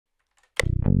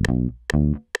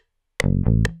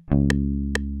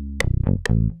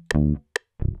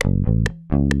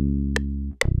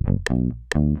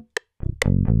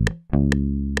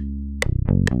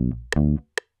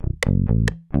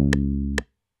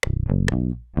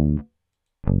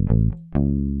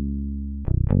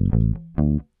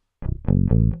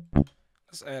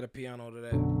Let's add a piano to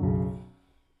that.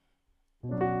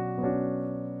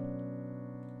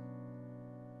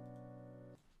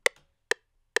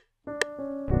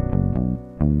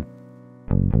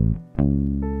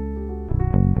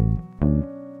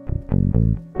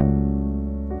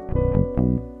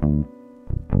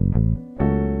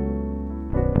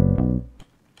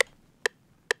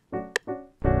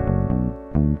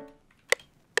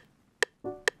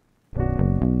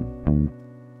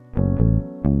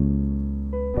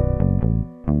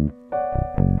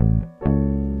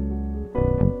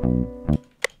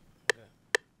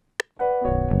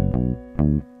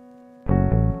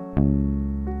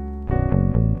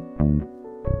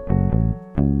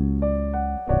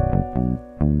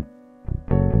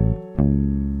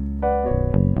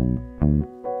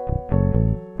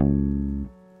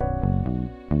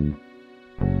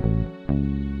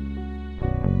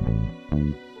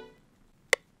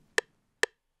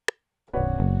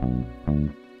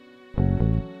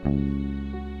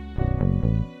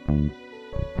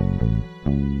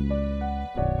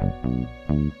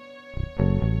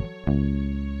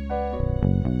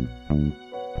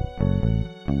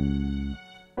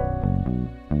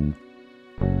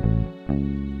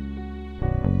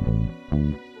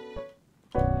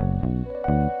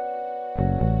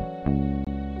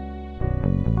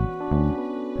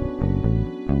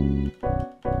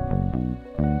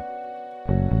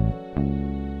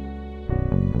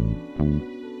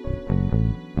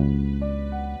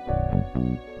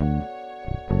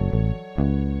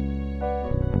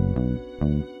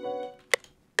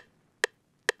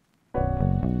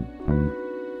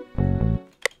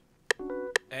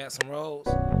 Add some rolls.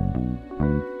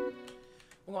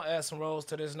 We're gonna add some rolls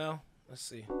to this now. Let's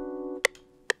see.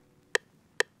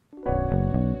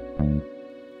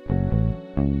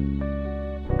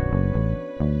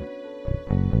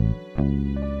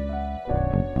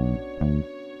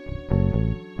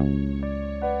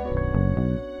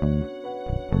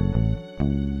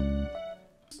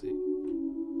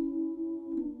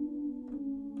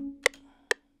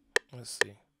 Let's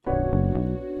see.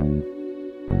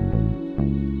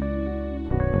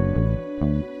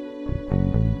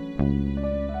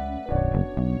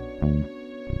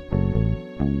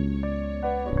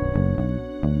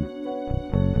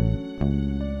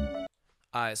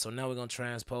 Alright, so now we're gonna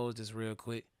transpose this real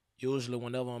quick. Usually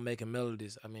whenever I'm making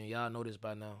melodies, I mean y'all know this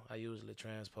by now, I usually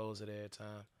transpose it every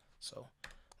time. So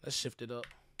let's shift it up.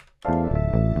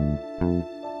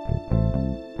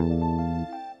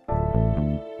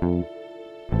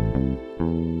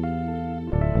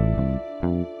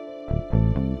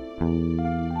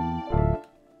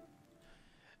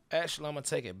 Actually, I'm gonna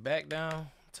take it back down,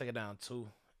 take it down 2,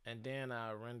 and then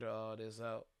I'll render all this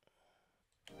out.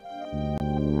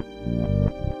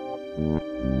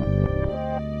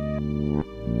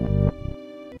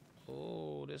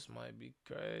 Oh, this might be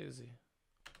crazy.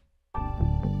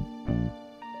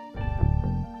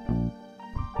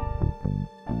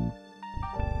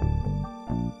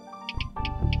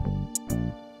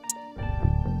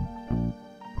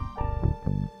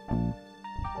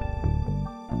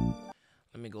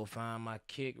 Let me go find my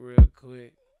kick real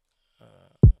quick.